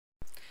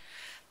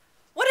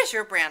does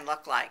your brand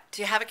look like?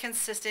 Do you have a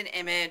consistent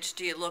image?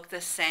 Do you look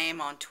the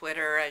same on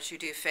Twitter as you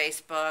do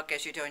Facebook,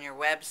 as you do on your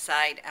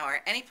website,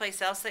 or any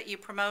place else that you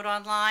promote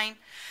online?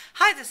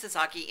 Hi, this is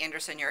Augie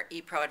Anderson, your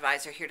ePro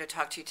advisor, here to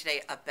talk to you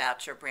today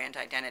about your brand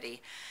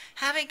identity.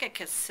 Having a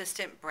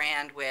consistent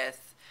brand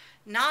with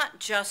not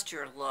just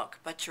your look,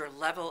 but your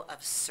level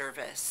of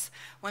service.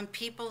 When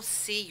people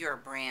see your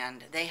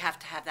brand, they have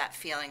to have that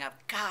feeling of,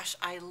 gosh,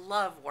 I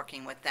love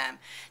working with them.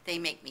 They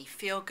make me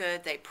feel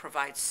good. They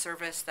provide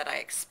service that I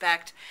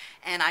expect,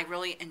 and I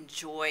really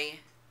enjoy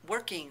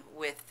working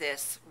with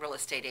this real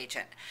estate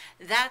agent.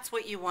 That's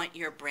what you want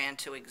your brand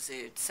to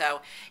exude.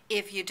 So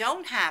if you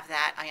don't have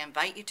that, I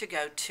invite you to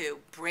go to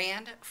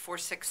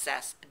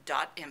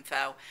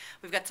brandforsuccess.info.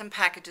 We've got some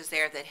packages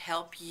there that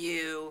help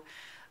you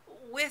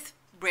with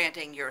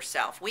branding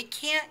yourself. We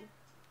can't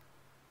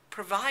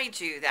provide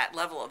you that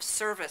level of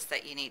service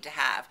that you need to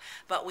have,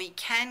 but we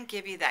can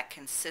give you that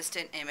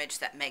consistent image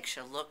that makes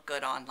you look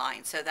good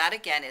online. So that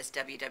again is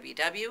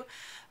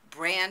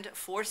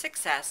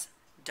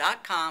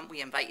www.brandforsuccess.com.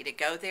 We invite you to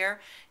go there,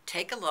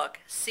 take a look,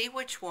 see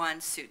which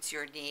one suits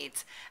your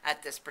needs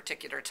at this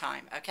particular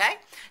time. Okay?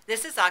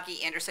 This is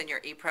Augie Anderson,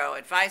 your ePro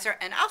advisor,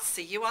 and I'll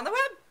see you on the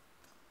web.